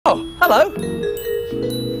Oh, hello.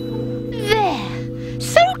 There.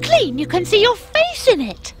 So clean you can see your face in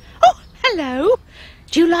it. Oh, hello.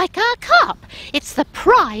 Do you like our cup? It's the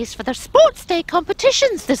prize for the Sports Day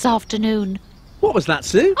competitions this afternoon. What was that,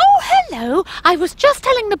 Sue? Oh, hello. I was just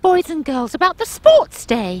telling the boys and girls about the Sports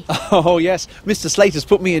Day. Oh, yes. Mr. Slater's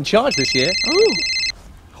put me in charge this year. Ooh.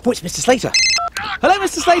 Oh, it's Mr. Slater. Hello,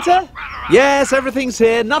 Mr. Slater. Yes, everything's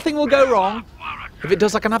here. Nothing will go wrong. If it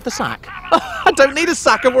does, I can have the sack. I don't need a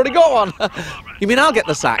sack. I've already got one. You mean I'll get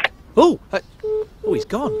the sack? Oh, he's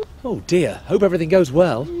gone. Oh, dear. Hope everything goes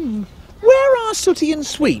well. Where are Sooty and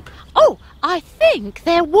Sweep? Oh, I think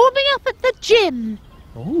they're warming up at the gym.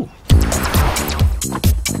 Oh.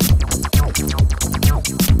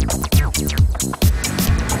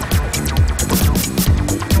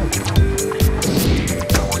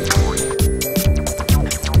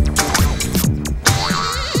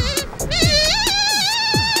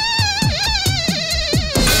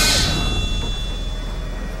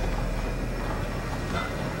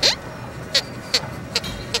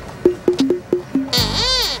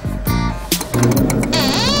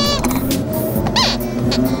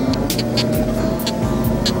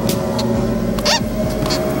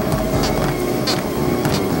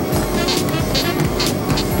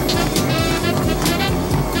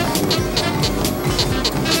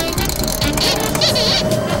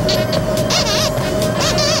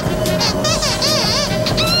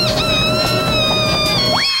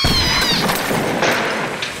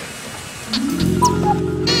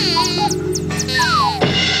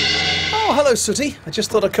 Hello, Sooty. I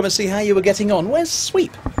just thought I'd come and see how you were getting on. Where's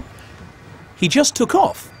Sweep? He just took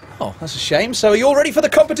off. Oh, that's a shame. So are you all ready for the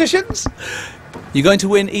competitions? You're going to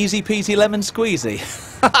win easy peasy lemon squeezy.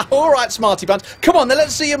 All right, smarty pants. Come on, then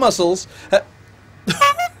let's see your muscles. Come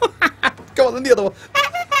on, then the other one.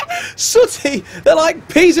 Sooty, they're like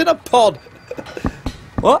peas in a pod.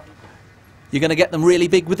 What? You're going to get them really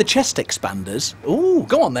big with the chest expanders? Ooh,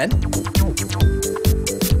 go on then.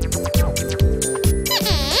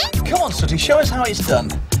 Come on, Sooty, show us how it's done.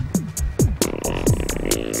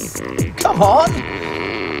 Come on.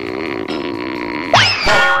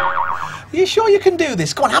 Are you sure you can do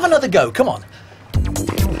this? Go on, have another go. Come on.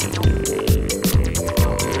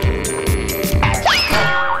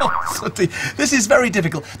 Oh, Sooty, this is very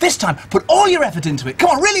difficult. This time, put all your effort into it. Come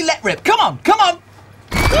on, really let rip. Come on, come on.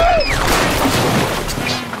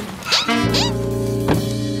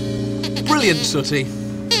 Brilliant, Sooty.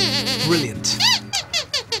 Brilliant.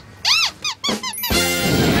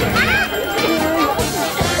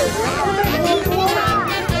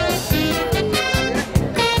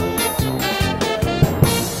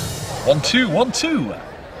 One, two, 1, 2.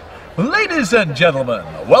 Ladies and gentlemen,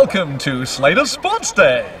 welcome to Slater's Sports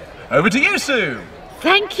Day. Over to you, Sue.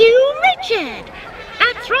 Thank you, Richard.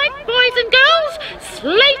 That's right, boys and girls.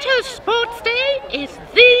 Slater's Sports Day is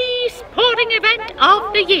the sporting event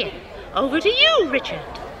of the year. Over to you, Richard.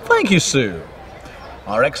 Thank you, Sue.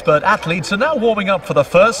 Our expert athletes are now warming up for the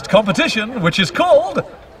first competition, which is called...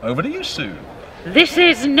 Over to you, Sue. This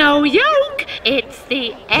is no yoke. It's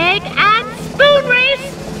the egg and spoon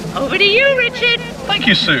race. Over to you, Richard. Thank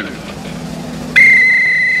you, Sue.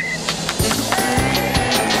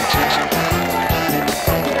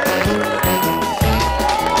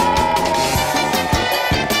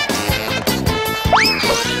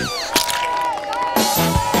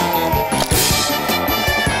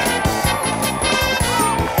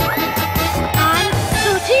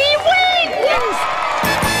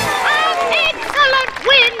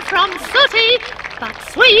 From Sooty, but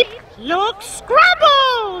Sweep looks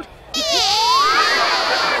scrambled.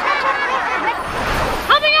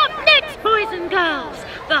 Coming up next, boys and girls,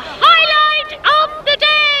 the highlight of the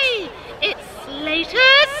day. It's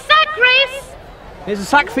Slater's sack race. Here's a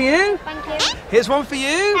sack for you. Thank you. Here's one for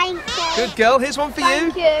you. Thank you. Good girl. Here's one for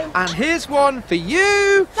Thank you. you. And here's one for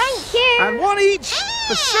you. Thank you. And one each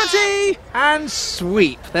for Sooty and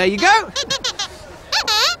Sweep. There you go.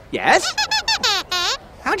 Yes?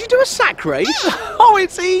 How'd you do a sack race? Oh,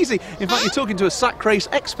 it's easy. In fact, you're talking to a sack race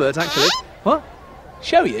expert, actually. What?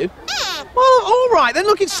 Show you? Well, all right, then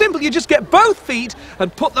look, it's simple. You just get both feet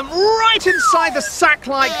and put them right inside the sack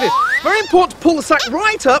like this. Very important to pull the sack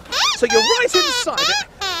right up so you're right inside it.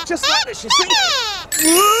 Just like this, you see?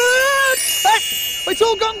 Hey, it's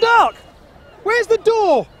all gone dark. Where's the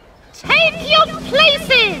door? Take your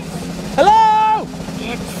places. Hello?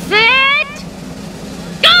 Get set.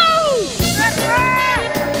 Go!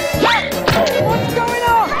 What's going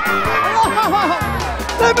on?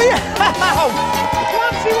 Let me out! I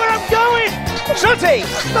can't see where I'm going! Sooty!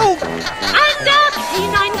 Oh! And our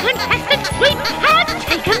P9 contestant Sweep has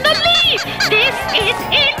taken the lead! This is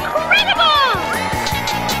incredible!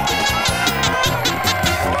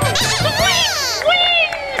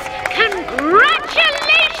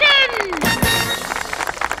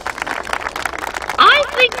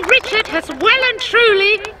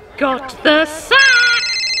 the sack.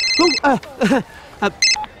 Oh,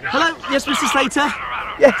 hello? Yes, Mr. Slater?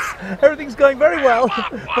 Yes, everything's going very well.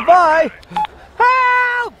 Bye-bye.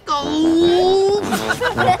 Help! Oh!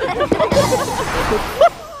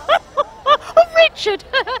 Richard,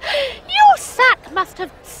 your sack must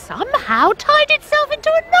have somehow tied itself into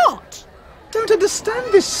a knot. Don't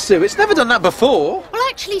understand this, Sue. It's never done that before. Well,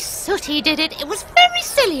 actually, Sooty did it. It was very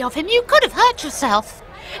silly of him. You could have hurt yourself.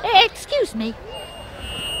 Excuse me.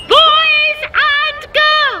 Boys and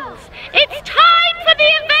girls, it's time for the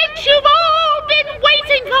event you've all been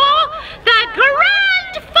waiting for. The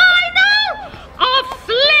grand final of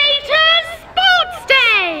Slater's Sports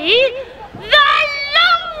Day. The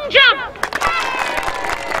long jump.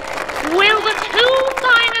 Will the two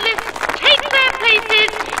finalists take their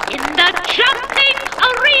places in the jumping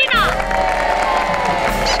arena?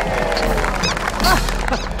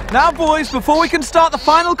 Now, boys, before we can start the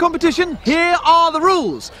final competition, here are the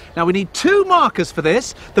rules. Now, we need 2 markers for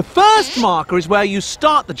this. The first marker is where you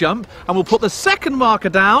start the jump, and we'll put the second marker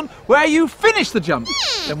down where you finish the jump.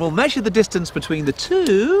 Then we'll measure the distance between the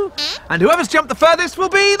two, and whoever's jumped the furthest will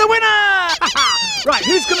be the winner! Right,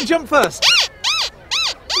 who's going to jump first?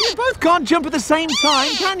 You both can't jump at the same time,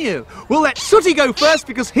 can you? We'll let Sooty go first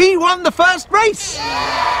because he won the first race.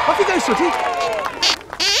 Off you go, Sooty.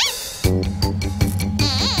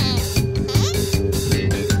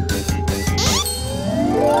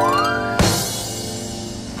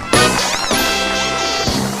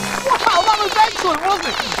 Wow, that was excellent, wasn't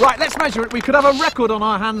it? Right, let's measure it. We could have a record on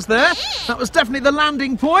our hands there. That was definitely the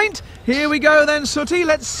landing point. Here we go then, Sooty.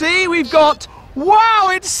 Let's see. We've got... Wow,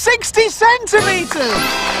 it's 60 centimetres!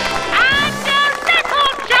 And a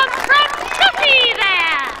record jump from Sooty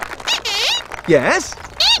there! Yes?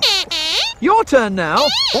 Your turn now.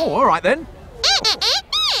 Oh, all right then.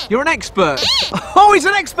 You're an expert. Oh, he's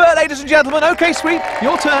an expert, ladies and gentlemen. OK, Sweep,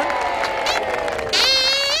 your turn.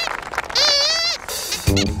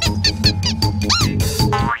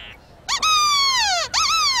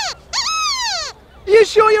 You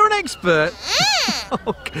sure you're an expert?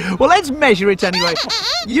 Okay. Well, let's measure it anyway.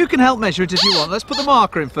 You can help measure it if you want. Let's put the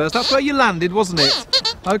marker in first. That's where you landed, wasn't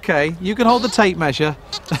it? OK, you can hold the tape measure.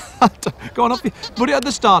 Go on, put it at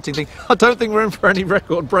the starting thing. I don't think we're in for any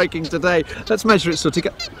record breaking today. Let's measure it, Sooty.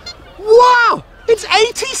 Wow! It's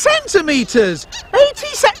 80 centimetres! 80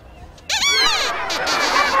 cent...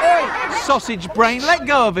 Hey, sausage brain, let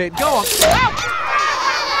go of it. Go on.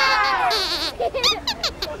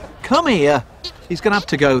 Come here. He's going to have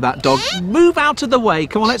to go, that dog. Move out of the way.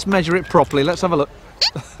 Come on, let's measure it properly. Let's have a look.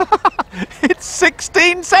 It's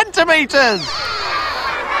 16 centimetres!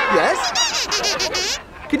 Yes?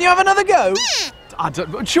 Can you have another go?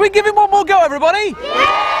 Should we give him one more go, everybody?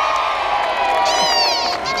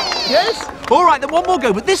 Yes? All right, then one more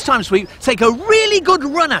go. But this time, Sweep, take a really good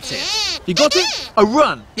run at it. You got it? A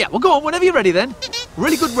run. Yeah, well, go on, whenever you're ready then.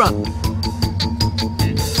 Really good run.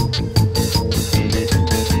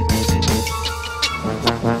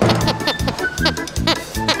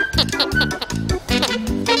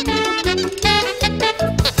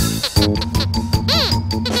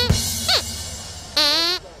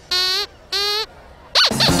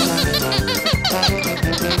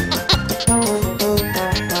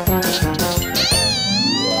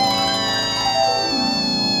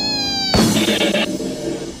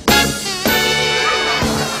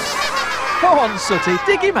 Go on, Sooty,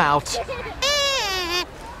 dig him out.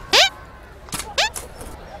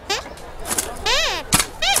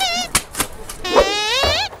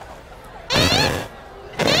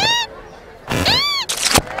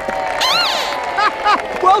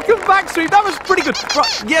 Welcome back, Sweep. That was pretty good.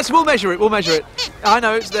 Right, yes, we'll measure it. We'll measure it. I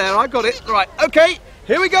know, it's there. I got it. Right, OK.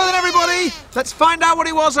 Here we go then, everybody. Let's find out what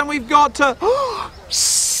it was, and we've got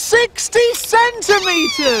 60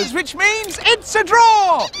 centimetres, which means it's a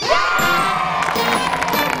draw.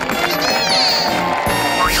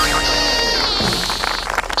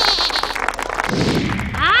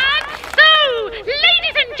 And so,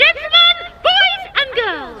 ladies and gentlemen, boys and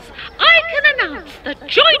girls, I can announce the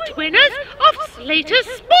joint winners of Slater's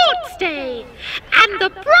Sports Day. And the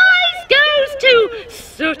prize goes to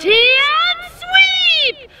Sooty and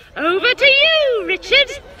Sweep. Over to you, Richard.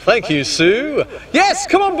 Thank you, Sue. Yes,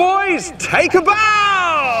 come on, boys, take a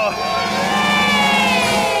bow!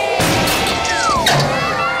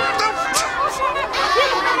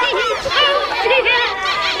 Oh dear,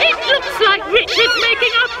 it looks like Richard's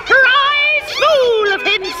making a prize fool of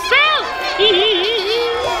himself.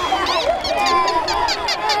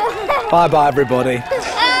 Bye-bye, everybody.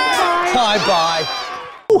 Bye-bye.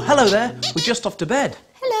 Oh, hello there. We're just off to bed.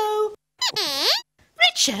 Hello.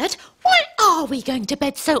 Richard, why are are we going to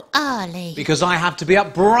bed so early? Because I have to be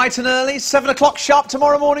up bright and early, 7 o'clock sharp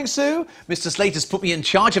tomorrow morning, Sue. Mr. Slater's put me in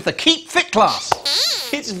charge of the Keep Fit class.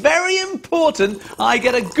 It's very important I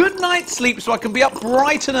get a good night's sleep so I can be up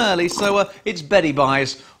bright and early, so it's beddy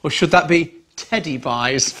buys. Or should that be teddy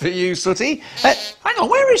buys for you, Sooty? Hang on,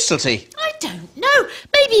 where is Sooty? I don't know.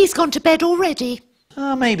 Maybe he's gone to bed already.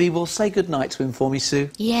 Maybe we'll say good night to him for me, Sue.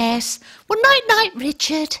 Yes. Well, night-night,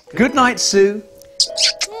 Richard. Good night, Sue.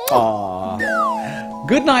 Aww.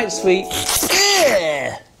 Good night, sweet.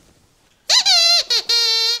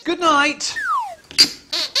 Good night.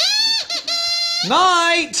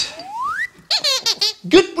 Night.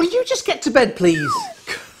 Good. Will you just get to bed, please?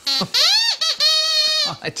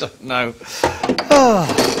 I don't know.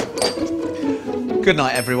 Good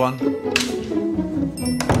night, everyone.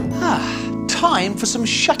 Time for some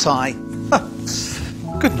shut-eye.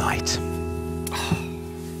 Good night.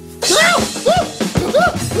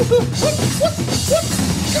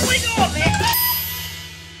 What's going on here?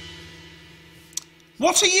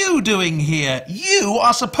 What are you doing here? You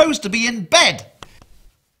are supposed to be in bed.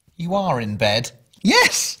 You are in bed?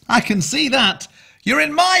 Yes, I can see that. You're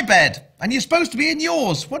in my bed, and you're supposed to be in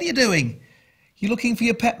yours. What are you doing? You looking for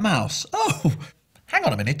your pet mouse? Oh, hang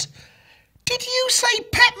on a minute. Did you say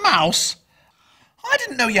pet mouse? I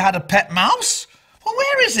didn't know you had a pet mouse. Well,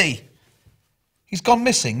 where is he? He's gone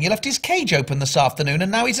missing. You left his cage open this afternoon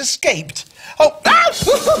and now he's escaped. Oh, ow!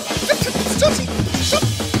 Stop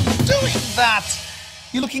doing that.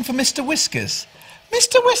 You're looking for Mr. Whiskers.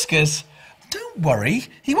 Mr. Whiskers? Don't worry.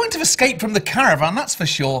 He won't have escaped from the caravan, that's for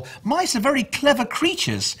sure. Mice are very clever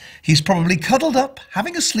creatures. He's probably cuddled up,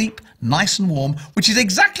 having a sleep, nice and warm, which is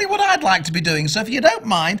exactly what I'd like to be doing. So if you don't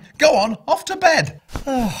mind, go on, off to bed.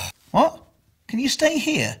 What? Can you stay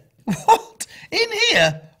here? What? In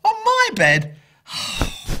here? On my bed?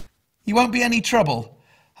 You won't be any trouble.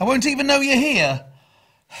 I won't even know you're here.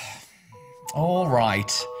 All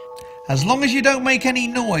right. As long as you don't make any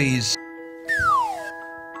noise.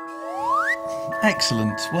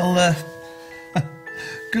 Excellent. Well,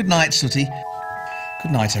 good night, Sooty.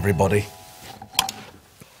 Good night, everybody.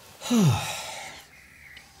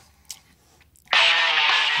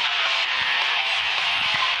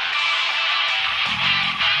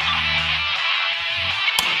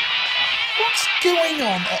 What's going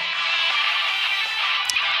on?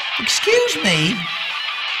 Excuse me?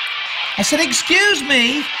 I said excuse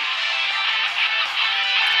me?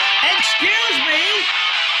 Excuse me?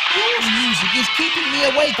 Your music is keeping me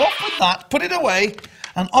awake. Off with that. Put it away.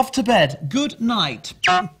 And off to bed. Good night.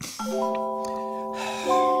 What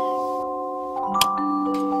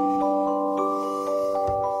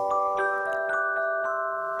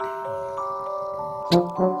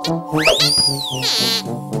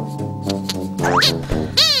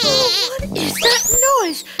is that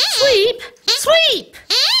noise? Sweep! Sweep!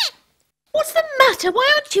 What's the matter?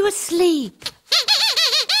 Why aren't you asleep?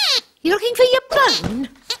 You looking for your bone?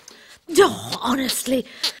 Oh, honestly.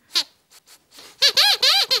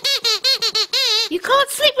 You can't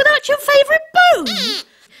sleep without your favourite bone.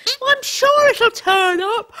 Well, I'm sure it'll turn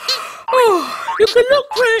up. Oh, you can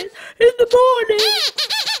look for it in the morning.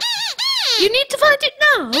 You need to find it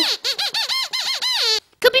now.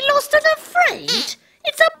 Could be lost and afraid.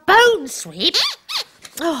 It's a bone, Sweep.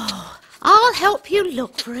 Oh, I'll help you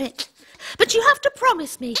look for it. But you have to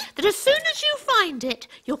promise me that as soon as you find it,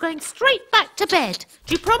 you're going straight back to bed.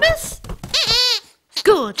 Do you promise?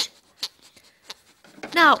 Good.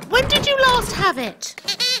 Now, when did you last have it?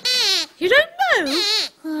 You don't know?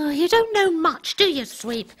 Oh, you don't know much, do you,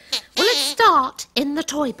 Sweep? Well, let's start in the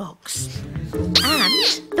toy box. And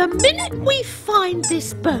the minute we find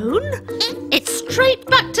this bone, it's straight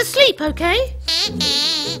back to sleep, okay?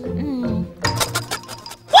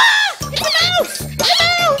 Wah! It's a mouse! It's a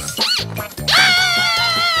mouse!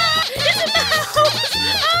 Ah! It's a mouse!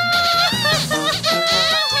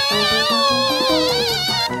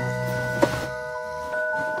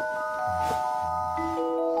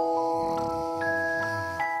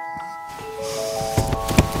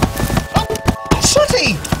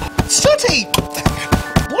 Sooty! Sooty!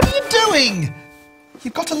 What are you doing?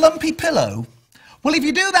 You've got a lumpy pillow. Well, if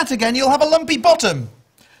you do that again, you'll have a lumpy bottom.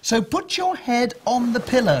 So put your head on the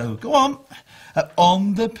pillow. Go on.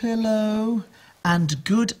 On the pillow. And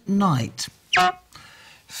good night.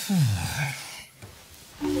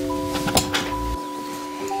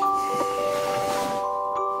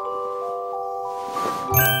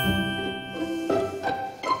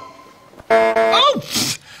 Oh!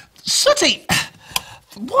 Sooty!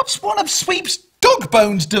 What's one of Sweep's dog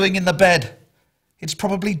bones doing in the bed? It's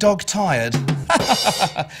probably dog-tired.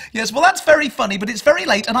 Yes, well, that's very funny, but it's very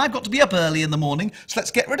late and I've got to be up early in the morning, so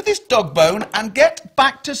let's get rid of this dog bone and get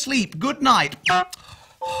back to sleep. Good night.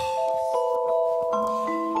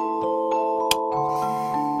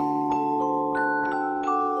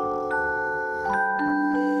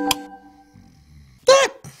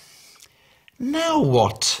 Now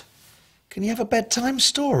what? Can you have a bedtime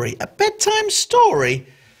story? A bedtime story?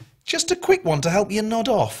 Just a quick one to help you nod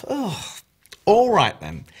off. Oh, all right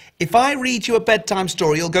then. If I read you a bedtime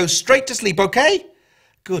story, you'll go straight to sleep, okay?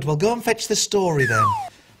 Good, well go and fetch the story then.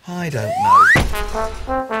 I don't know.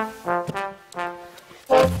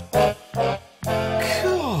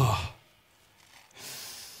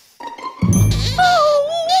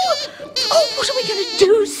 Oh, what are we going to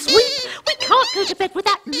do, Sweep? We can't go to bed with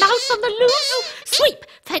that mouse on the loose. Sweep,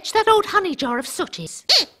 fetch that old honey jar of Sooty's.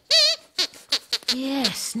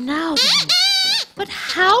 Yes, now then. But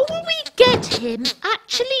how will we get him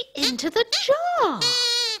actually into the jar?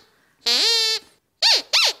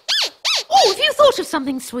 Oh, have you thought of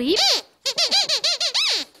something, Sweep?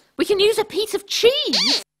 We can use a piece of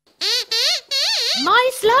cheese.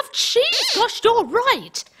 Mice love cheese. Gosh, you're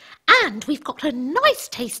right. And we've got a nice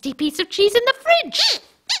tasty piece of cheese in the fridge.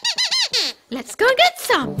 Let's go and get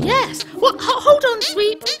some, yes. Well, hold on,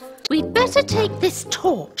 Sweep. We'd better take this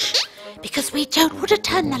torch, because we don't want to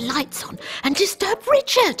turn the lights on and disturb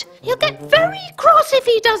Richard. He'll get very cross if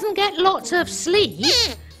he doesn't get lots of sleep.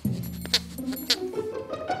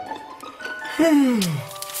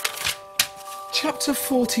 Chapter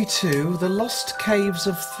 42, The Lost Caves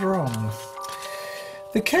of Throng.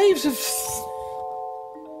 The caves of...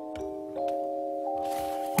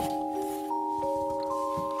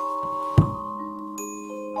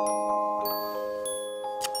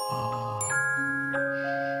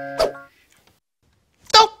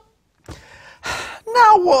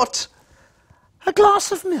 Now what? A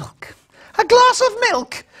glass of milk. A glass of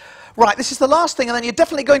milk? Right, this is the last thing and then you're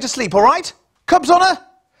definitely going to sleep, all right? Cubs honour?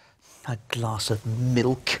 A glass of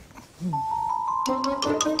milk.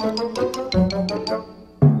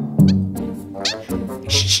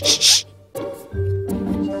 Shh, shh, shh.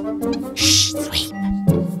 Shh, Sweep.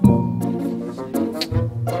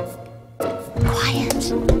 Quiet.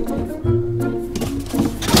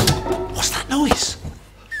 What's that noise?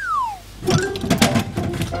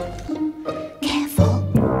 Careful.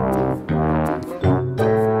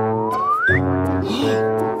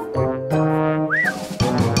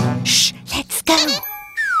 Shh, let's go.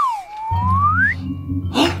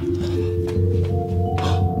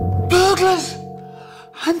 Burglars!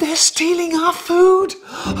 And they're stealing our food!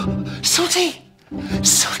 Sooty!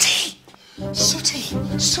 Sooty! Sooty!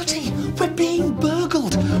 Sooty! We're being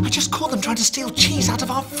burgled! I just caught them trying to steal cheese out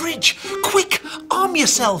of our fridge! Quick! Arm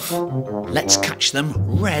yourself! Let's catch them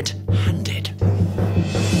red-handed.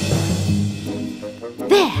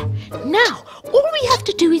 There. Now, all we have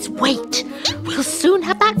to do is wait. We'll soon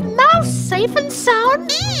have that mouse safe and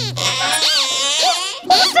sound.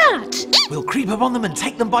 What's that? We'll creep up on them and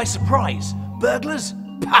take them by surprise. Burglars?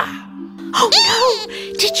 Pah! Oh no!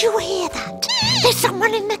 Did you hear that? There's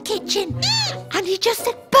someone in the kitchen. And he just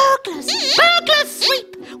said burglars. Burglars,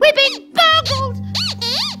 Sweep! We're being burgled!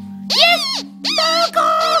 Yes!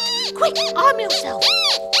 Burgled! Quick, arm yourself.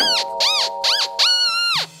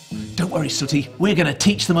 Don't worry, Sooty. We're going to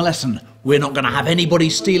teach them a lesson. We're not going to have anybody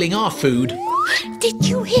stealing our food. Did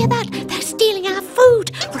you hear that? They're stealing our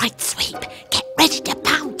food. Right, Sweep. Get ready to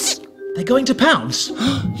pounce. They're going to pounce?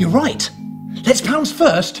 You're right. Let's pounce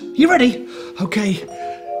first. You ready? Okay.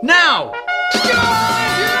 Now!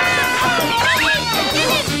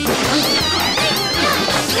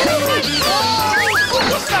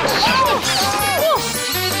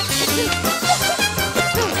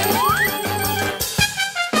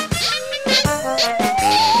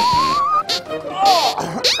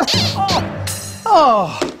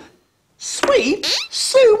 Oh, Sweep?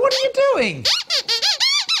 Sue, what are you doing?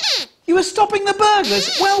 You were stopping the burglars?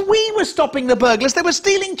 Well, we were stopping the burglars. They were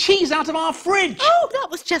stealing cheese out of our fridge. Oh,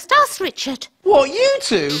 that was just us, Richard. What, you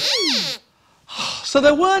two? So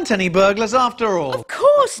there weren't any burglars after all? Of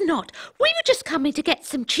course not. We were just coming to get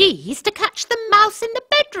some cheese to catch the mouse in the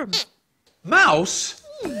bedroom. Mouse?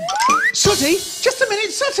 Sooty? Just a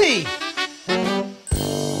minute, Sooty!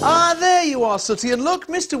 Ah, there you are, Sooty. And look,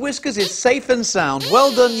 Mr. Whiskers is safe and sound.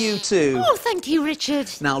 Well done, you two. Oh, thank you, Richard.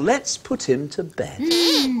 Now let's put him to bed.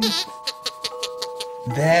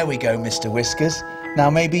 There we go, Mr. Whiskers. Now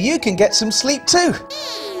maybe you can get some sleep too.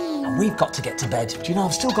 And we've got to get to bed. Do you know,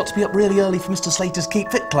 I've still got to be up really early for Mr. Slater's Keep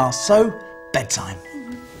Fit class, so bedtime.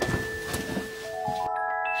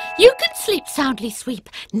 You can sleep soundly, Sweep.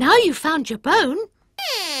 Now you found your bone.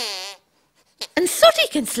 And Sooty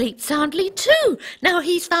can sleep soundly too, now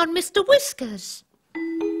he's found Mr. Whiskers.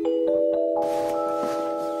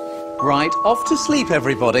 Right, off to sleep,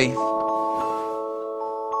 everybody.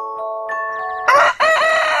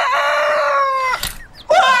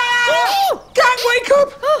 Can't wake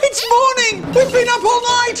up! It's morning! We've been up all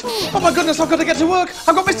night! Oh my goodness, I've got to get to work!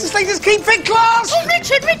 I've got Mr. Slater's Keep Fit class! Oh,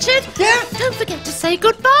 Richard! Yeah? Don't forget to say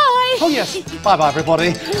goodbye! Oh, yes. Bye-bye,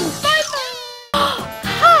 everybody. Bye-bye!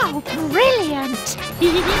 How brilliant!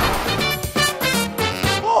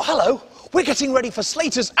 Oh, hello. We're getting ready for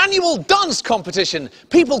Slater's annual dance competition.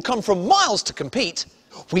 People come from miles to compete.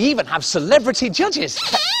 We even have celebrity judges.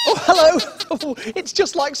 Oh, hello. Oh, it's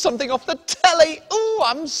just like something off the telly. Oh,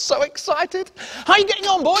 I'm so excited. How are you getting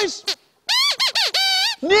on, boys?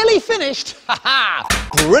 Nearly finished? Ha-ha!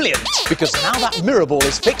 Brilliant, because now that mirror ball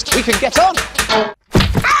is fixed, we can get on.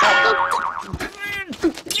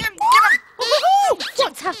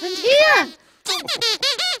 What's happened here?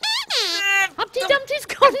 Humpty Dumpty's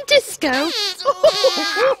gone disco.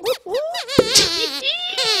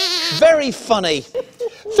 Very funny.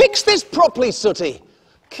 Fix this properly, Sooty.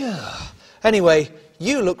 Anyway,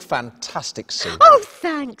 you look fantastic, Sue. Oh,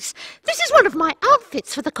 thanks. This is one of my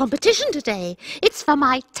outfits for the competition today. It's for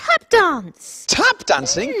my tap dance. Tap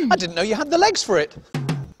dancing? I didn't know you had the legs for it.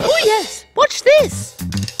 Oh, yes. Watch this.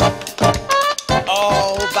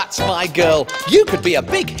 Oh, that's my girl. You could be a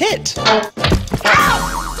big hit.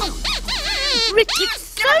 Richard's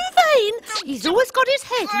so vain. He's always got his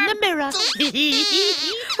head in the mirror.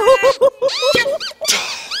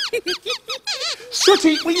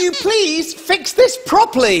 Sooty, will you please fix this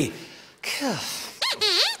properly?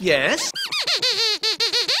 Yes?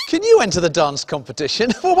 Can you enter the dance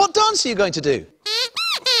competition? Well, what dance are you going to do?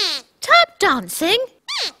 Tap dancing?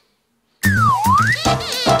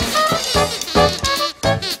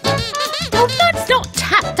 Oh, that's not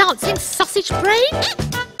tap dancing, sausage brain.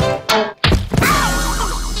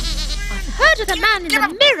 I've heard of the man in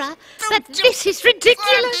the mirror, but this is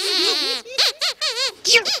ridiculous.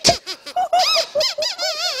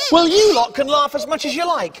 Well, you lot can laugh as much as you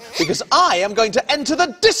like, because I am going to enter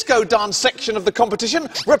the disco dance section of the competition,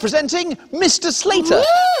 representing Mr. Slater.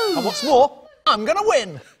 Ooh. And what's more, I'm going to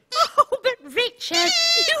win. Oh, but Richard,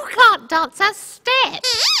 you can't dance a step.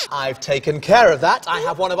 I've taken care of that. I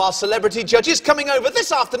have one of our celebrity judges coming over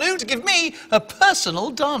this afternoon to give me a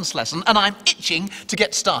personal dance lesson, and I'm itching to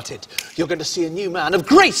get started. You're going to see a new man of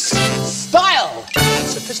grace, style, and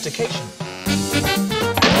sophistication.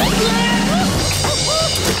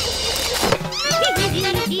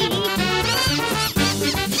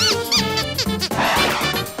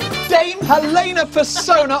 Dame Helena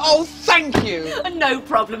Persona, oh, thank you. No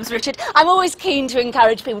problems, Richard. I'm always keen to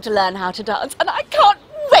encourage people to learn how to dance, and I can't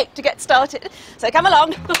wait to get started. So come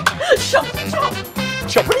along. Choppity chop.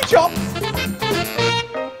 Choppity chop.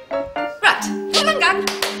 Right, full and gang.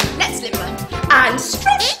 Let's limber. And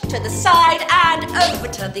stretch to the side and over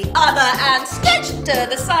to the other, and stretch to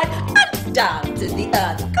the side and down to the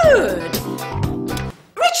other. Good.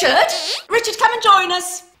 Richard, come and join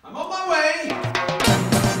us. I'm on my way.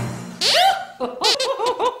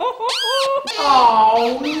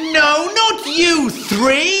 Oh, no, not you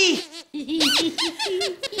three!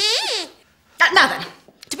 Now then,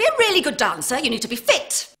 to be a really good dancer, you need to be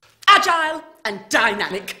fit, agile and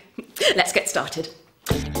dynamic. Let's get started.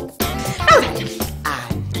 Now then,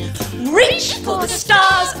 and reach for the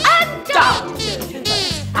stars and down to the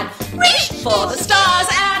earth. And reach for the stars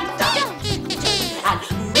and down to the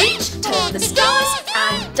earth. And reach to the stars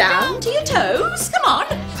and down to your toes. Come on.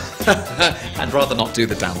 I'd rather not do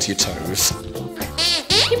the down to your toes.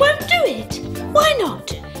 He won't do it. Why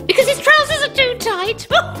not? Because his trousers are too tight.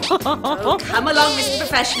 Oh, come along, Mr.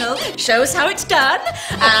 Professional. Show us how it's done.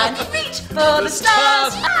 And reach for the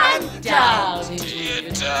stars and down to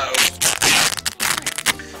your toes.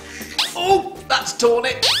 Oh, that's torn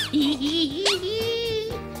it.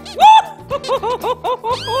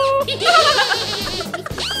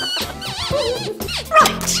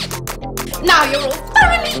 Right. Now you're all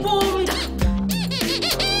thoroughly warmed up.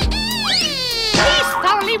 He's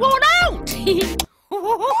thoroughly worn out.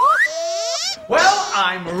 Well,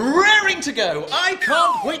 I'm raring to go. I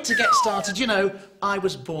can't wait to get started. You know, I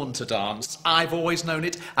was born to dance. I've always known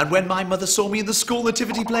it. And when my mother saw me in the school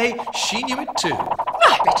nativity play, she knew it too.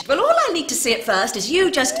 Right, Richard. Well, all I need to see at first is you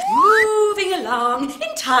just moving along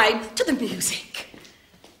in time to the music.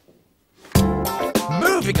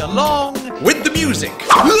 Moving along with the music.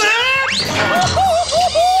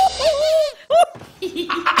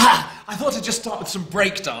 I thought I'd just start with some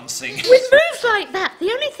break dancing. With moves like that,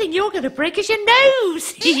 the only thing you're going to break is your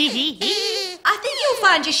nose. I think you'll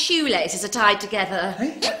find your shoelaces are tied together.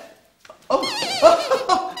 Well,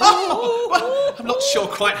 I'm not sure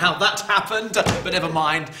quite how that happened, but never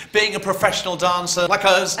mind. Being a professional dancer like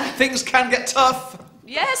us, things can get tough.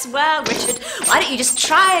 Yes, well, Richard, why don't you just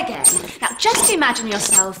try again? Now, just imagine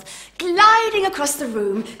yourself gliding across the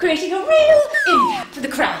room, creating a real impact for the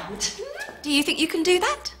crowd. Do you think you can do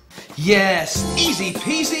that? Yes, easy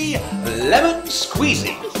peasy, lemon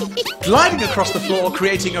squeezy. Gliding across the floor,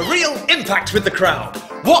 creating a real impact with the crowd.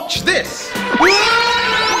 Watch this.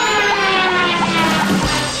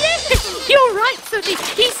 Yes, you're right, Sooty.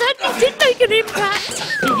 He certainly did make an impact.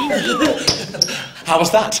 How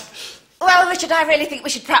was that? Well, Richard, I really think we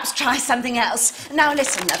should perhaps try something else. Now,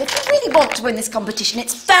 listen, love, if you really want to win this competition,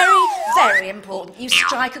 it's very, very important you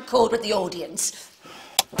strike a chord with the audience.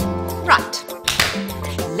 Right.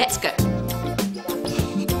 Let's go.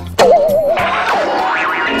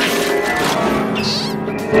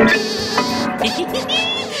 He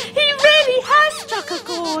really has struck a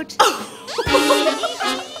chord.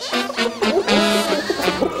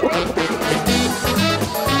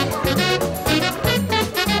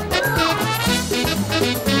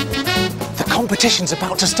 The competition's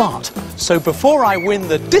about to start, so before I win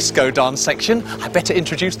the disco dance section, I better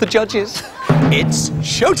introduce the judges. It's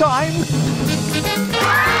showtime!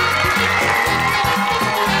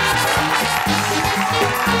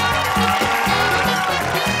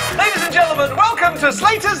 Ladies and gentlemen, welcome to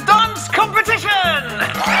Slater's Dance Competition!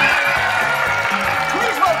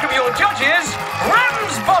 Please welcome your judges,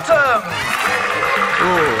 Ramsbottom,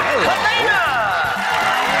 Helena,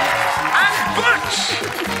 and Butch!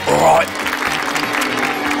 All right.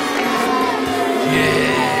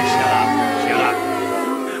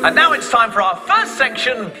 And now it's time for our first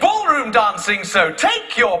section, ballroom dancing, so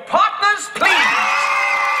take your partners, please!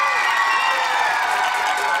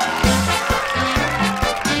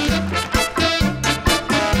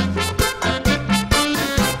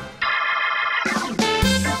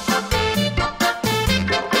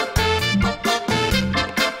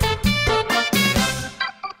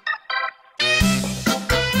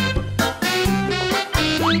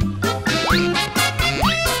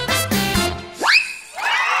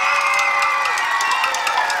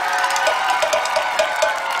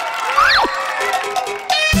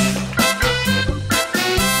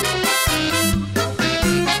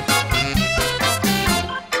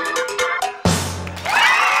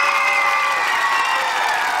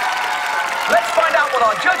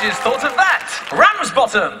 Judges thought of that.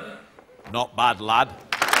 Ramsbottom. Not bad, lad.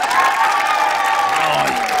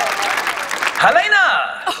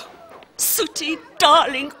 Helena. Oh, Sooty,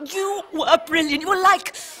 darling, you were brilliant. You were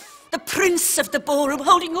like the prince of the ballroom,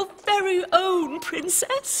 holding your very own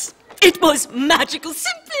princess. It was magical,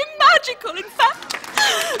 simply magical, in fact.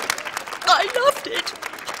 I loved it.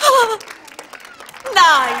 9.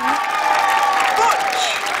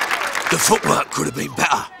 The footwork could have been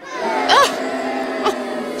better.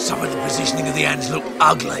 Some of the positioning of the hands look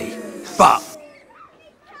ugly, but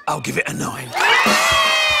I'll give it a 9.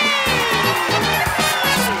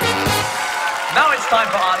 Now it's time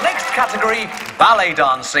for our next category, ballet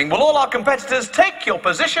dancing. Will all our competitors take your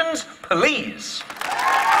positions, please?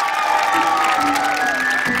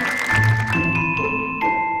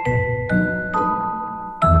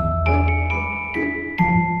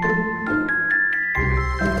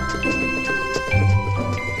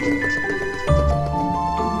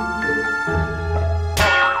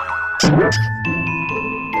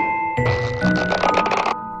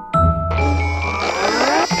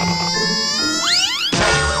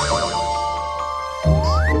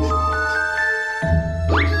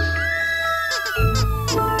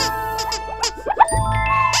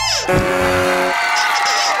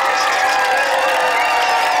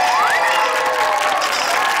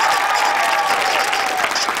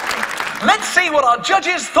 Let's see what our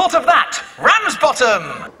judges thought of that.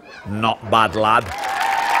 Ramsbottom. Not bad, lad.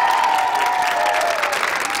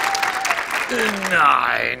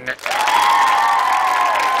 9.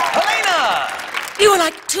 Helena. You were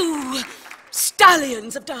like 2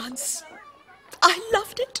 stallions of dance. I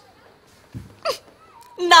loved it.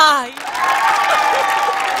 9.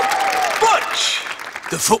 Butch.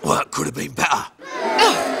 The footwork could have been better.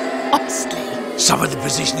 Honestly. Some of the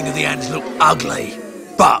positioning of the hands look ugly,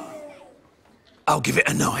 but I'll give it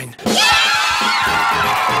a 9.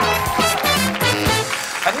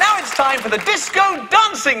 And now it's time for the disco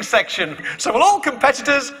dancing section. So will all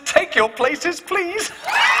competitors take your places, please?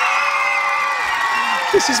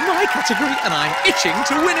 This is my category and I'm itching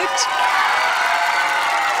to win it.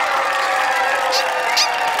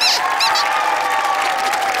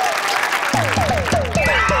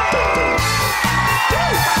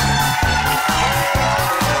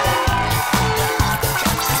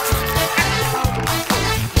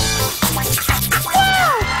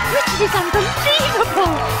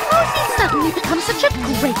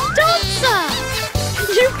 great dancer.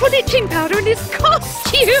 You put itching powder in his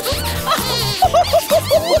costume.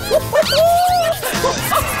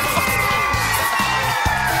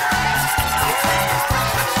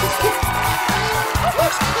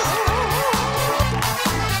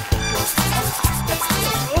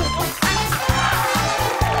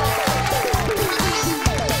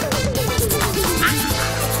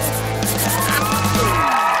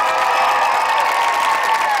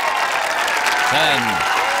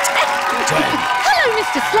 Hello,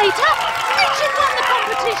 Mr. Slater. Richard won the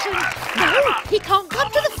competition. No, he can't come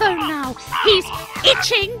to the phone now. He's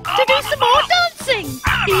itching to do some more dancing.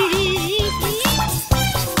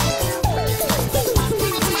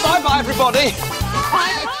 Bye-bye, everybody.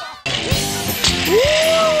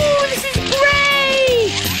 Ooh, this is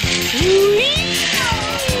great.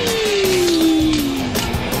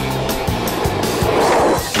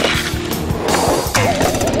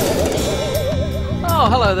 Oh,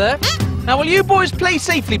 hello there. Now, will you boys play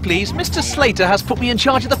safely, please? Mr. Slater has put me in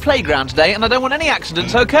charge of the playground today, and I don't want any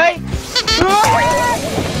accidents, OK?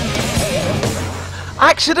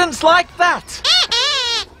 Accidents like that.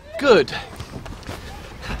 Good.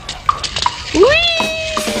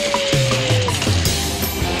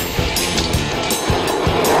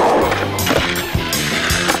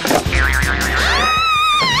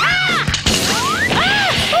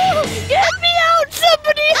 Get me out,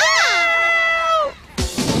 somebody! Help!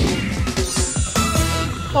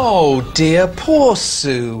 Oh, dear, poor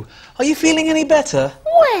Sue. Are you feeling any better?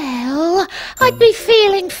 Well, I'd be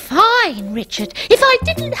feeling fine, Richard, if I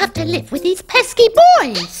didn't have to live with these pesky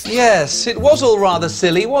boys. Yes, it was all rather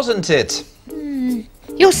silly, wasn't it?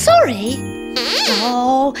 You're sorry?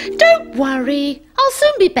 Oh, don't worry. I'll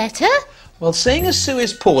soon be better. Well, seeing as Sue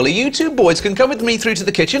is poorly, you two boys can come with me through to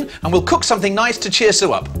the kitchen and we'll cook something nice to cheer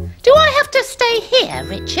Sue up. Do I have to stay here,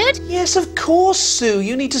 Richard? Yes, of course, Sue.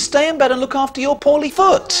 You need to stay in bed and look after your poorly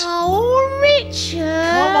foot. Oh,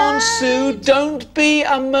 Richard. Come on, Sue. Don't be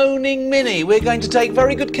a moaning Minnie. We're going to take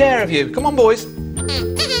very good care of you. Come on, boys.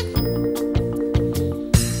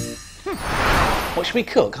 What should we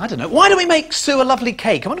cook? I don't know. Why don't we make Sue a lovely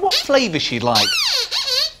cake? I wonder what flavour she'd like.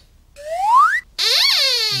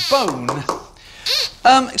 Bone.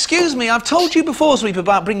 Excuse me, I've told you before, Sweep,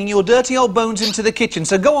 about bringing your dirty old bones into the kitchen,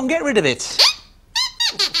 so go on, get rid of it.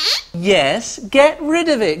 Yes, get rid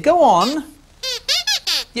of it. Go on.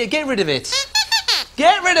 Yeah, get rid of it.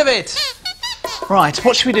 Get rid of it. Right,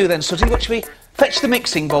 what should we do then, Sooty? What should we... Fetch the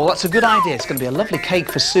mixing bowl. That's a good idea. It's going to be a lovely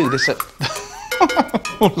cake for Sue. This...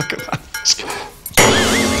 Oh, look at that.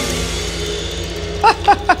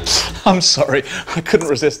 I'm sorry. I couldn't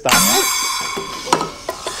resist that.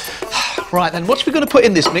 Right then, what are we going to put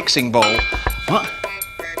in this mixing bowl? What?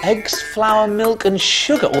 Eggs, flour, milk and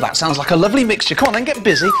sugar. Oh, that sounds like a lovely mixture. Come on then, get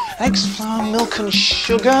busy. Eggs, flour, milk and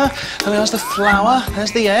sugar. There's the flour.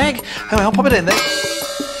 There's the egg. I'll pop it in there.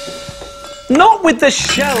 Not with the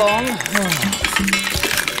shell on.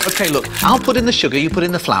 Oh. OK, look, I'll put in the sugar, you put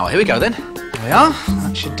in the flour. Here we go then. There we are.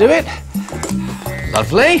 That should do it.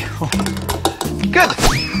 Lovely. Oh. Good.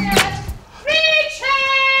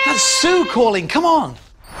 Richard! That's Sue calling. Come on.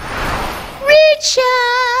 Richard!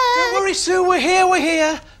 Don't worry, Sue. We're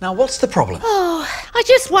here. Now, what's the problem? Oh, I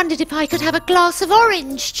just wondered if I could have a glass of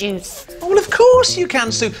orange juice. Oh, well, of course you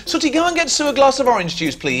can, Sue. Sooty, go and get Sue a glass of orange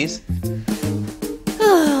juice, please.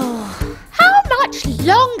 Oh, how much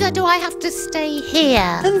longer do I have to stay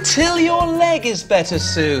here? Until your leg is better,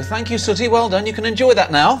 Sue. Thank you, Sooty. Well done. You can enjoy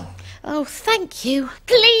that now. Oh, thank you.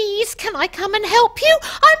 Please, can I come and help you?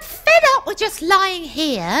 I'm fed up with just lying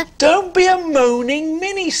here. Don't be a moaning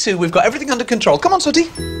Minnie, Sue. We've got everything under control. Come on, Sooty.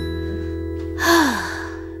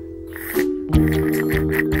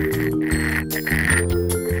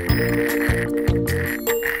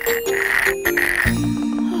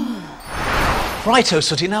 Righto,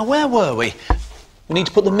 Sooty. Now, where were we? We need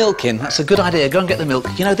to put the milk in. That's a good idea. Go and get the milk.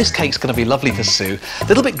 You know, this cake's going to be lovely for Sue. A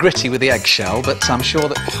little bit gritty with the eggshell, but I'm sure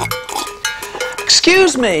that...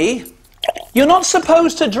 Excuse me. You're not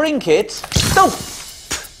supposed to drink it. No.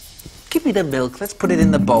 Give me the milk. Let's put it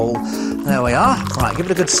in the bowl. There we are. Right, give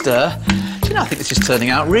it a good stir. Do you know, I think this is turning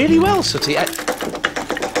out really well, Sooty.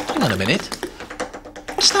 Hang on a minute.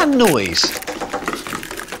 What's that noise?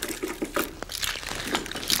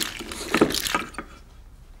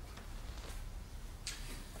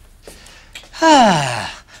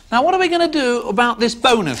 Now, what are we going to do about this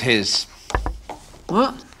bone of his?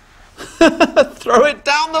 What? Throw it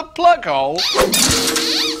down the plug hole?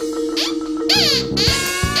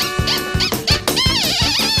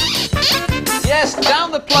 Yes,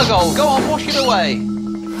 down the plug hole. Go on, wash it away.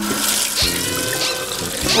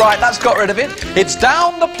 Right, that's got rid of it. It's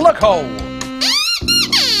down the plug hole.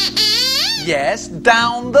 Yes,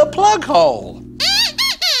 down the plug hole.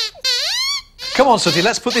 Come on, Sooty,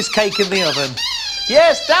 let's put this cake in the oven.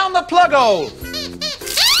 Yes, down the plug hole.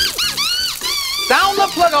 Down the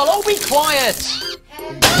plug hole. Oh, be quiet.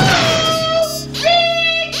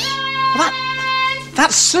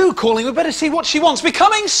 That's Sue calling. We better see what she wants. We're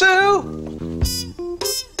coming, Sue.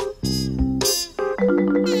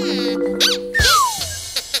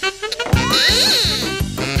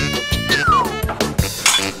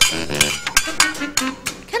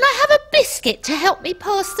 Biscuit to help me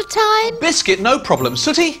pass the time? Biscuit, no problem.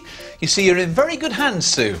 Sooty, you see, you're in very good hands,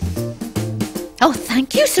 Sue. Oh,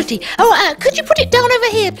 thank you, Sooty. Oh, could you put it down over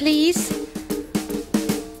here, please?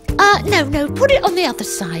 No, put it on the other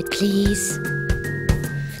side, please.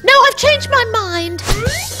 No, I've changed my mind.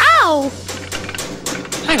 Ow!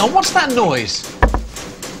 Hang on, what's that noise?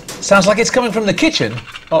 Sounds like it's coming from the kitchen.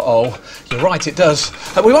 Uh-oh, you're right, it does.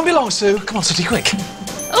 We won't be long, Sue. Come on, Sooty, quick.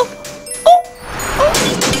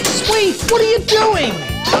 Sweet, what are you doing?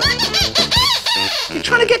 You're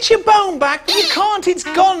trying to get your bone back, but you can't. It's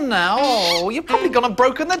gone now. Oh, you've probably gone and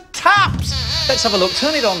broken the taps. Let's have a look.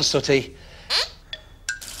 Turn it on, Sooty.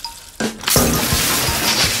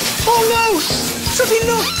 Oh, no! Sooty,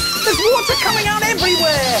 look! There's water coming out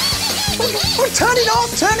everywhere. Oh, turn it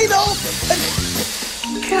off, turn it off.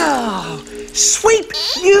 Oh, Sweep,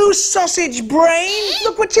 you sausage brain.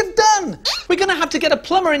 Look what you've done. We're going to have to get a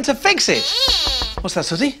plumber in to fix it. What's that,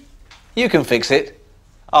 Sooty? You can fix it.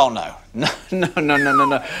 Oh, no. No.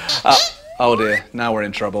 Oh, dear. Now we're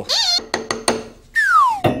in trouble.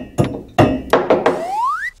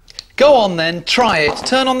 Go on, then. Try it.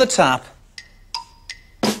 Turn on the tap.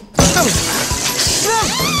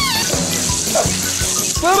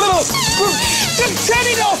 Just turn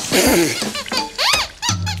it off!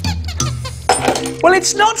 Well,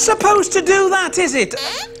 it's not supposed to do that, is it?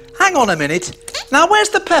 Hang on a minute. Now, where's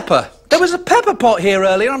the pepper? There was a pepper pot here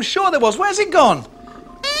earlier, I'm sure there was. Where's it gone?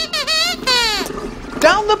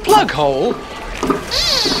 Down the plug hole?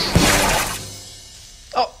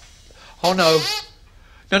 Oh no.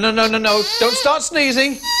 No. Don't start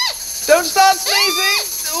sneezing. Don't start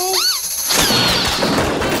sneezing. Ooh.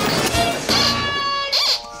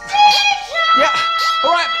 Yeah,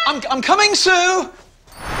 all right, I'm coming, Sue.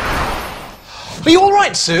 Are you all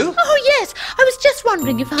right, Sue? Oh, yes. I was just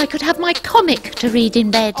wondering if I could have my comic to read in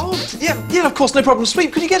bed. Oh, yeah, of course, no problem.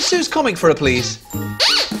 Sweep, could you get Sue's comic for her, please?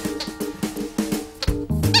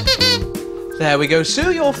 There we go,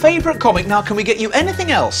 Sue, your favourite comic. Now, can we get you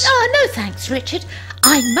anything else? Oh, no thanks, Richard.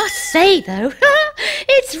 I must say, though,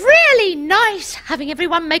 it's really nice having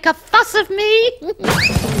everyone make a fuss of me.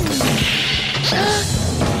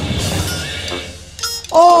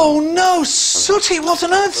 Oh, no, Sooty, what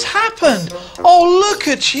on earth's happened? Oh, look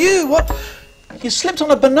at you. What? You slipped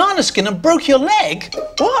on a banana skin and broke your leg?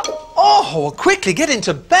 What? Oh, well, quickly, get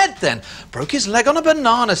into bed then. Broke his leg on a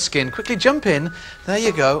banana skin. Quickly jump in. There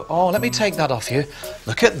you go. Oh, let me take that off you.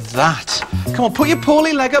 Look at that. Come on, put your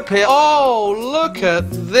poorly leg up here. Oh, look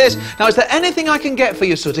at this. Now, is there anything I can get for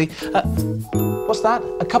you, Sooty? What's that?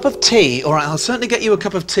 A cup of tea? All right, I'll certainly get you a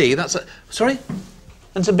cup of tea. That's a... Sorry?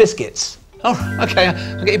 And some biscuits. Oh, OK,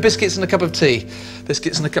 I'll get you biscuits and a cup of tea.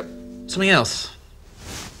 Biscuits and a cup... Something else?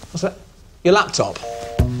 What's that? Your laptop.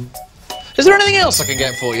 Is there anything else I can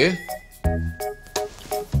get for you?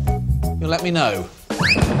 You'll let me know.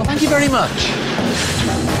 Well, thank you very much.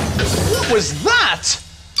 What was that?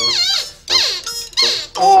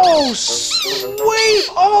 Oh, Sweep!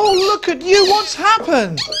 Oh, look at you. What's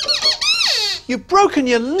happened? You've broken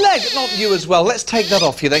your leg. Not you as well. Let's take that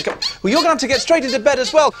off you then. Well, you're going to have to get straight into bed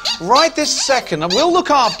as well. Right this second. And we'll look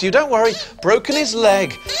after you. Don't worry. Broken his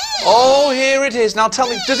leg. Oh, here it is. Now tell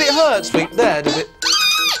me, does it hurt, Sweep? There, does it?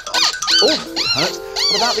 Oh, it hurts.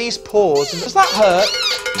 What about these paws? Does that hurt?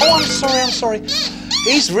 Oh, I'm sorry.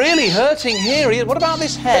 He's really hurting here. What about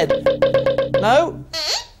this head? No?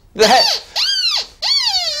 The head.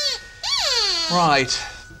 Right.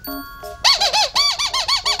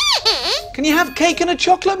 Can you have cake and a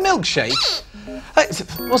chocolate milkshake?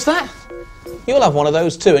 What's that? You'll have one of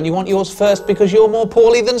those too, and you want yours first because you're more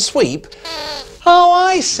poorly than Sweep? Oh,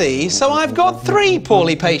 I see. So I've got 3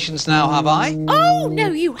 poorly patients now, have I? Oh, no,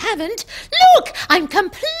 you haven't. Look, I'm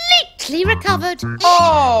completely recovered.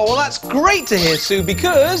 Oh, well, that's great to hear, Sue,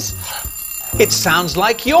 because it sounds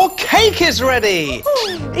like your cake is ready.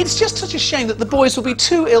 Ooh. It's just such a shame that the boys will be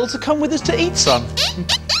too ill to come with us to eat some.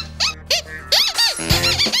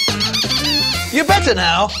 You're better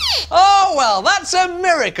now? Oh, well, that's a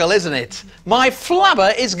miracle, isn't it? My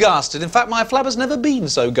flabber is garsted. In fact, my flabber's never been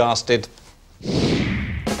so garsted.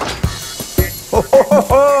 Ho, ho,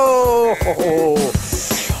 ho, ho.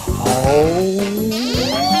 Oh.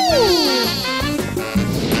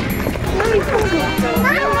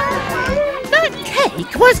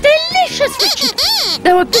 It was delicious, Richard,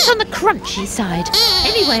 though a bit on the crunchy side.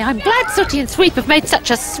 Anyway, I'm glad Sooty and Sweep have made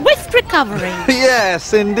such a swift recovery.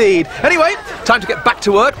 Yes, indeed. Anyway, time to get back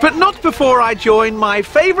to work, but not before I join my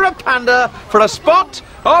favourite panda for a spot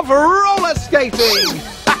of roller skating.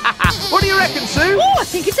 What do you reckon, Sue? Oh, I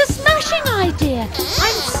think it's a smashing idea. I'm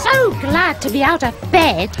so glad to be out of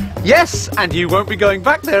bed. Yes, and you won't be going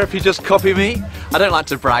back there if you just copy me. I don't like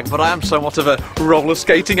to brag, but I am somewhat of a roller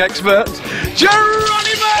skating expert. Geronimo!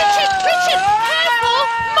 Richard, careful!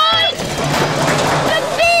 Mine! The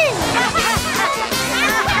bin!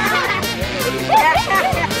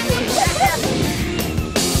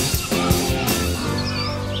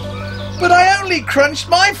 But I only crunched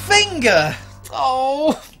my finger.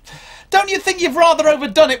 Oh, don't you think you've rather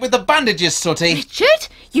overdone it with the bandages, Sooty? Richard,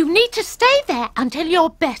 you need to stay there until you're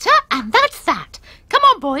better, and that's that. Come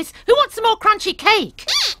on, boys. Who wants some more crunchy cake?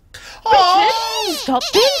 Oh! Richard, stop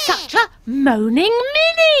being such a moaning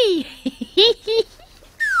Minnie.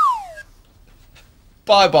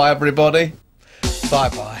 Bye-bye, everybody.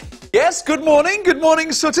 Bye-bye. Yes, good morning,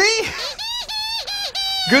 Sooty.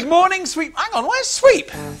 Good morning, Sweep. Hang on, where's Sweep?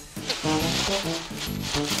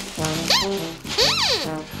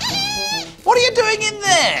 What are you doing in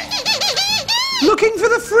there? Looking for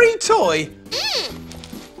the free toy?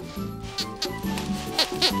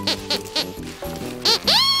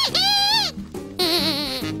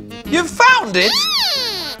 You've found it?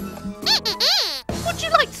 Would you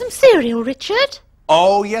like some cereal, Richard?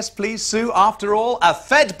 Oh, yes, please, Sue. After all, a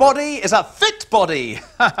fed body is a fit body.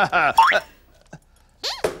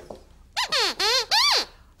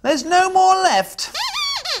 There's no more left.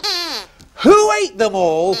 Who ate them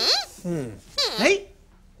all? Hey,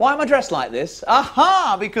 why am I dressed like this?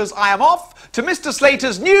 Aha, because I am off to Mr.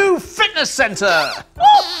 Slater's new fitness centre.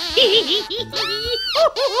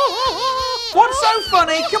 What's so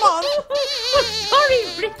funny? Come on. Oh, sorry,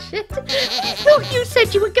 Richard. I thought you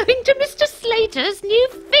said you were going to Mr. Slater's new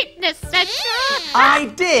fitness centre.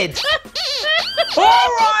 I did. All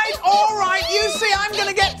right. You see, I'm going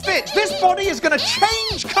to get fit. This body is going to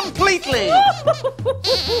change completely.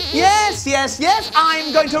 Yes.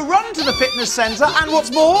 I'm going to run to the fitness centre, and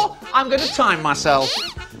what's more, I'm going to time myself.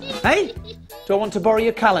 Hey, do I want to borrow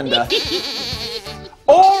your calendar?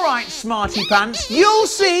 All right, smarty pants, you'll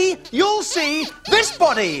see, this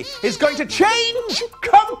body is going to change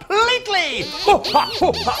completely.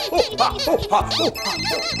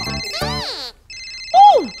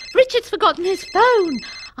 Oh, Richard's forgotten his phone.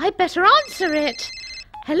 I'd better answer it.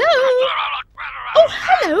 Hello? Oh,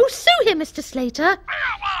 hello, Sue here, Mr. Slater.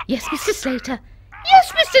 Yes, Mr. Slater.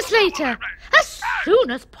 Yes, Mr. Slater. As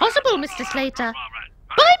soon as possible, Mr. Slater.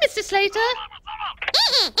 Bye, Mr. Slater.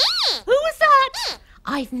 Who was that?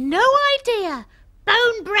 I've no idea.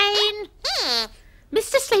 Bone brain.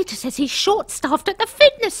 Mr. Slater says he's short-staffed at the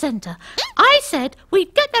fitness centre. I said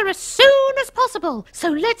we'd get there as soon as possible, so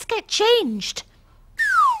let's get changed.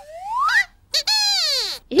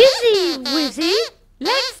 Izzy, Wizzy,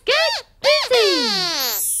 let's get busy.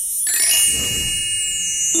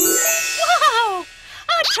 Wow,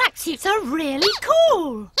 our tracksuits are really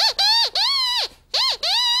cool.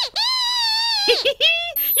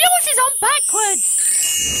 Yours is on backwards.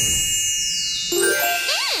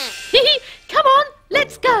 Come on,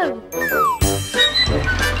 let's go.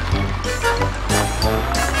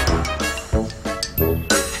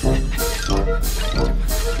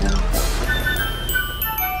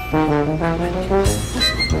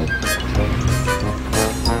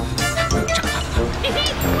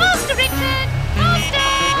 Faster, Richard! Faster!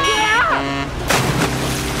 Yeah!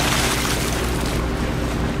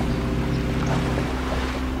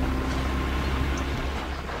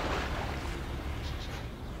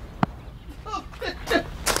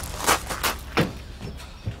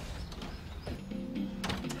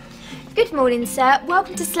 Good morning, sir.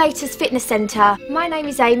 Welcome to Slater's Fitness Centre. My name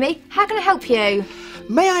is Amy. How can I help you?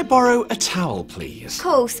 May I borrow a towel, please? Of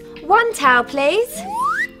course. One towel, please.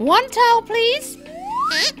 One towel, please.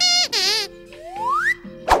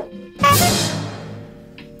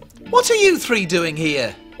 What are you three doing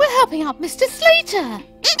here? We're helping out Mr. Slater.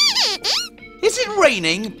 Is it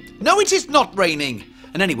raining? No, it is not raining.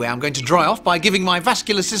 And anyway, I'm going to dry off by giving my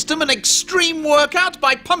vascular system an extreme workout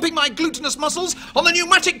by pumping my glutinous muscles on the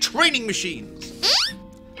pneumatic training machines.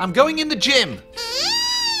 I'm going in the gym.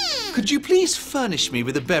 Could you please furnish me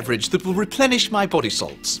with a beverage that will replenish my body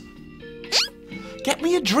salts? Get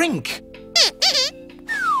me a drink.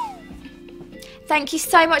 Thank you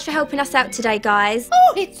so much for helping us out today, guys.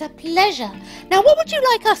 Oh, it's a pleasure. Now, what would you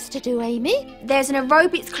like us to do, Amy? There's an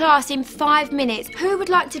aerobics class in 5 minutes. Who would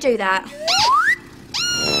like to do that?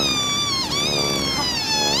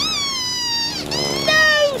 No!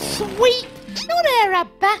 sweep, not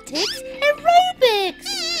aerobatics, aerobics.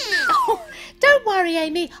 Oh, don't worry,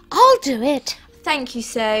 Amy, I'll do it. Thank you,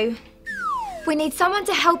 Sue. We need someone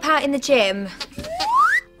to help out in the gym.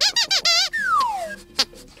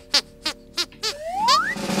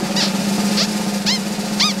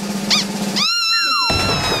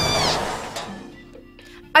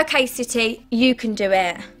 Okay, Sooty, you can do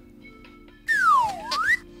it.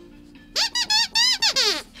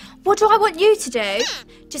 What do I want you to do?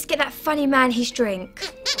 Just get that funny man his drink.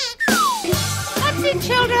 That's it,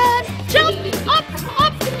 children. Jump, up,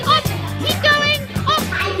 up, up. Keep going, up,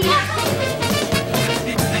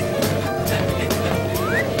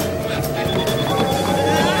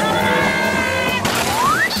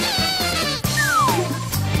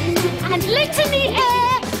 and legs in the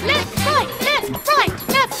air. Left, right, left, right,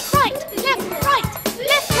 left, right, left, right,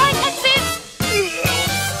 left, right, that's it.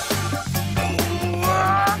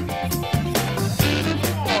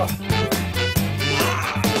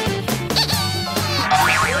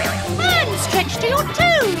 And stretch to your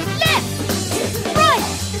toes. Left, right,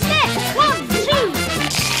 left, 1, 2.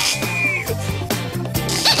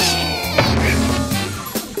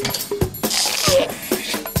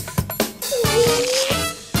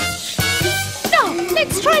 Now,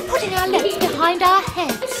 let's try putting our legs behind our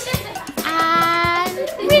heads. And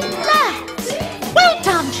relax. Well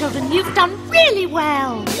done, children. You've done really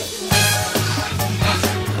well.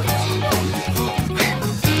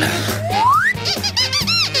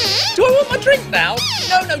 Do I want my drink now?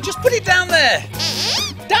 No, just put it down there.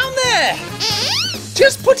 Down there.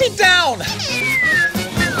 Just put it down.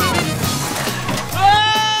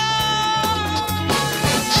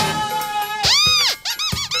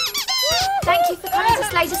 Thank you for coming to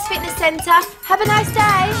Slater's Fitness Centre. Have a nice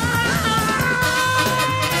day.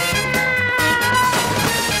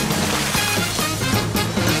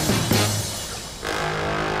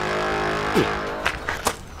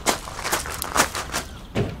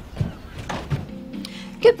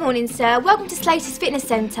 Good morning, sir. Welcome to Slater's Fitness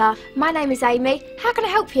Centre. My name is Amy. How can I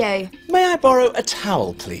help you? May I borrow a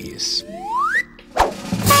towel, please?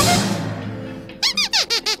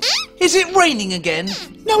 Is it raining again?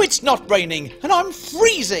 No, it's not raining, and I'm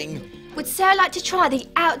freezing. Would Sir like to try the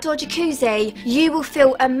outdoor jacuzzi? You will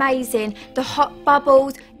feel amazing. The hot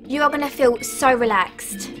bubbles, you are going to feel so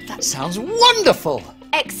relaxed. That sounds wonderful.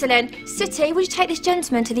 Excellent. Sooty, would you take this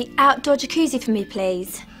gentleman to the outdoor jacuzzi for me,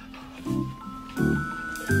 please?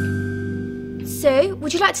 Sue,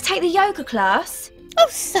 would you like to take the yoga class? Oh,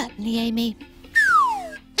 certainly, Amy.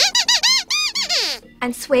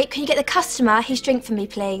 And Sweet, can you get the customer his drink for me,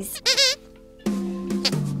 please?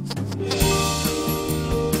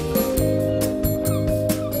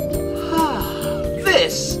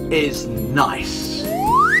 This is nice.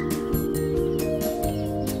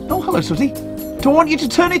 Oh, hello, Sooty. Do I want you to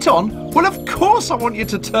turn it on? Well, of course I want you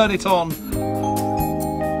to turn it on.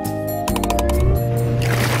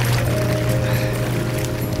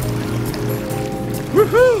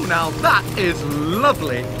 Woohoo! Now that is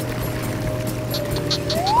lovely.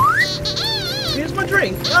 Here's my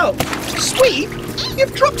drink. Oh, Sweet,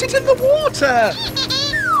 you've dropped it in the water.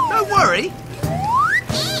 Don't worry.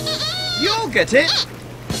 You'll get it.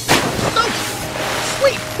 Oh,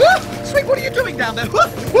 Sweet. Ah, Sweet, what are you doing down there?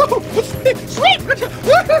 Sweet.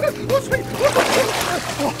 Sweet.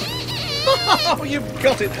 Oh, you've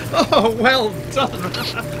got it. Oh, well done.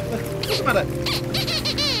 What's the matter?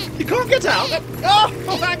 You can't get out?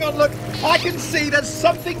 Oh, hang on, look. I can see there's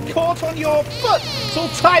something caught on your foot. It's all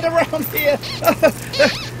tied around here.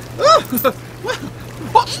 Well,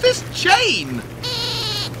 what's this chain?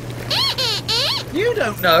 You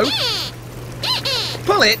don't know.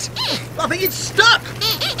 Pull it. I think it's stuck.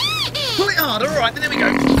 Pull it hard. All right, then there we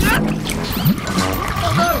go.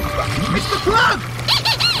 Oh, no. It's the plug.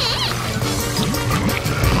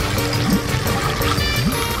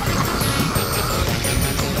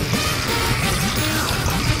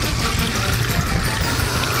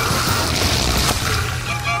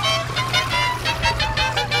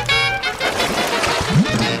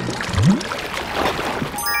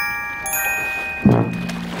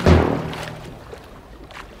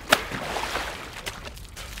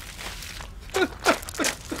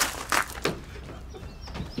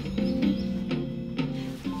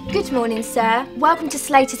 Good morning, sir. Welcome to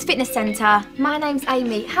Slater's Fitness Centre. My name's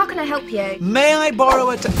Amy. How can I help you? May I borrow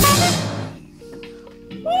a...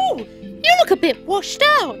 Oh, you look a bit washed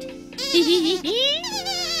out. You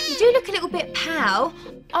do look a little bit pale.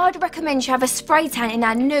 I'd recommend you have a spray tan in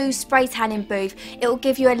our new spray tanning booth. It will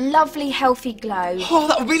give you a lovely, healthy glow. Oh,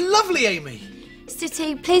 that would be lovely, Amy.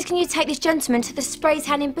 Sooty, please can you take this gentleman to the spray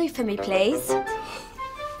tanning booth for me, please?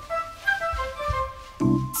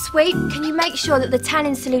 Sweep, can you make sure that the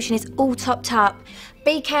tanning solution is all topped up?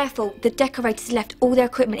 Be careful, the decorators left all their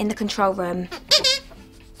equipment in the control room.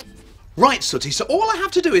 Right, Sooty, so all I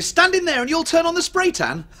have to do is stand in there and you'll turn on the spray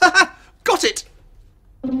tan? Haha, got it!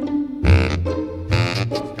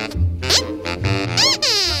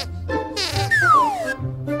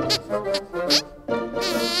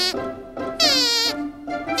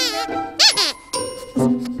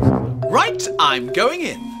 Right, I'm going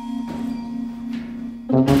in.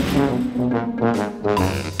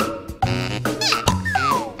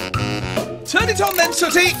 Turn it on then,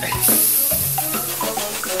 Sooty.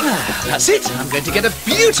 That's it. I'm going to get a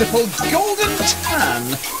beautiful golden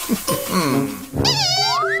tan.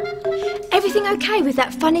 Everything okay with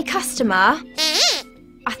that funny customer?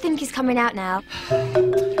 I think he's coming out now.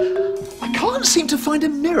 I can't seem to find a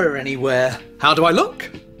mirror anywhere. How do I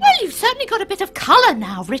look? Well, you've certainly got a bit of colour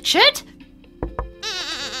now, Richard.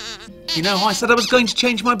 You know how I said I was going to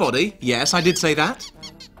change my body? Yes, I did say that.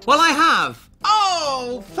 Well, I have.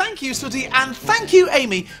 Oh, thank you, Sooty, and thank you,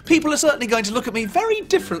 Amy. People are certainly going to look at me very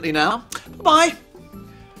differently now. Bye-bye.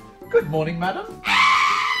 Good morning, madam.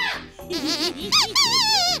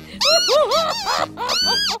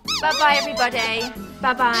 Bye-bye, everybody.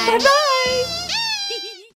 Bye-bye. Bye-bye.